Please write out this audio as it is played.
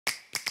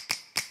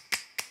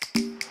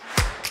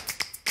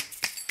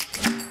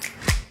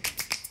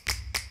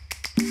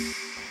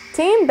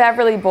Team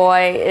Beverly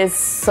Boy is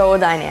so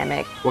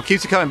dynamic. What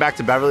keeps you coming back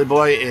to Beverly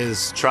Boy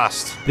is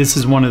trust. This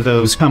is one of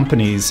those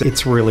companies,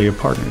 it's really a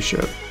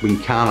partnership. We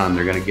can count on them,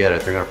 they're gonna get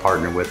it, they're gonna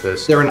partner with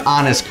us. They're an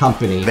honest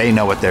company. They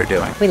know what they're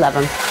doing. We love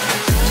them.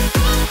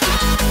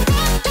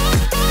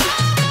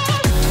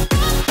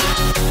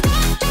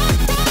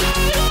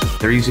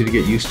 They're easy to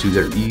get used to,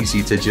 they're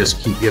easy to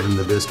just keep giving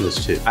the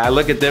business to. I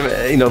look at them,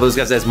 you know, those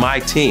guys as my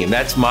team.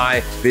 That's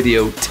my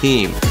video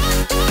team.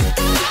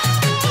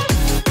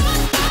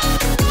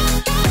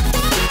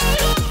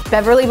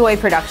 Beverly Boy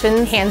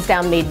Productions, hands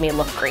down, made me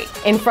look great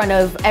in front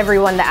of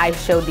everyone that I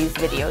showed these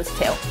videos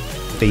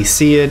to. They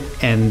see it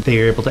and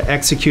they're able to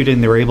execute it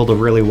and they're able to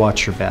really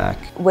watch your back.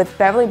 With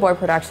Beverly Boy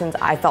Productions,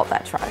 I felt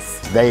that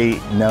trust. They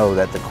know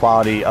that the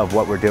quality of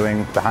what we're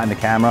doing behind the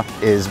camera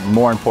is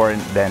more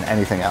important than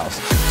anything else.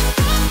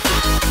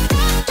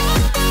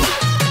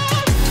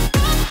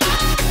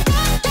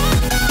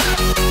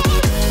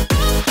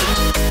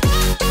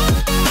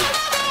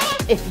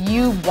 If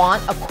you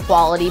want a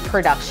quality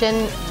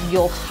production,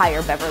 you'll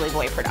hire Beverly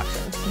Boy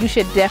Productions. You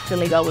should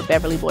definitely go with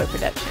Beverly Boy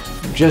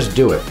Productions. Just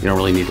do it. You don't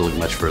really need to look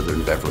much further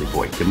than Beverly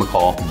Boy. Give them a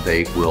call,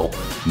 they will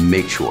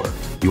make sure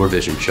your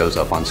vision shows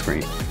up on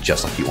screen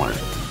just like you wanted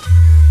it.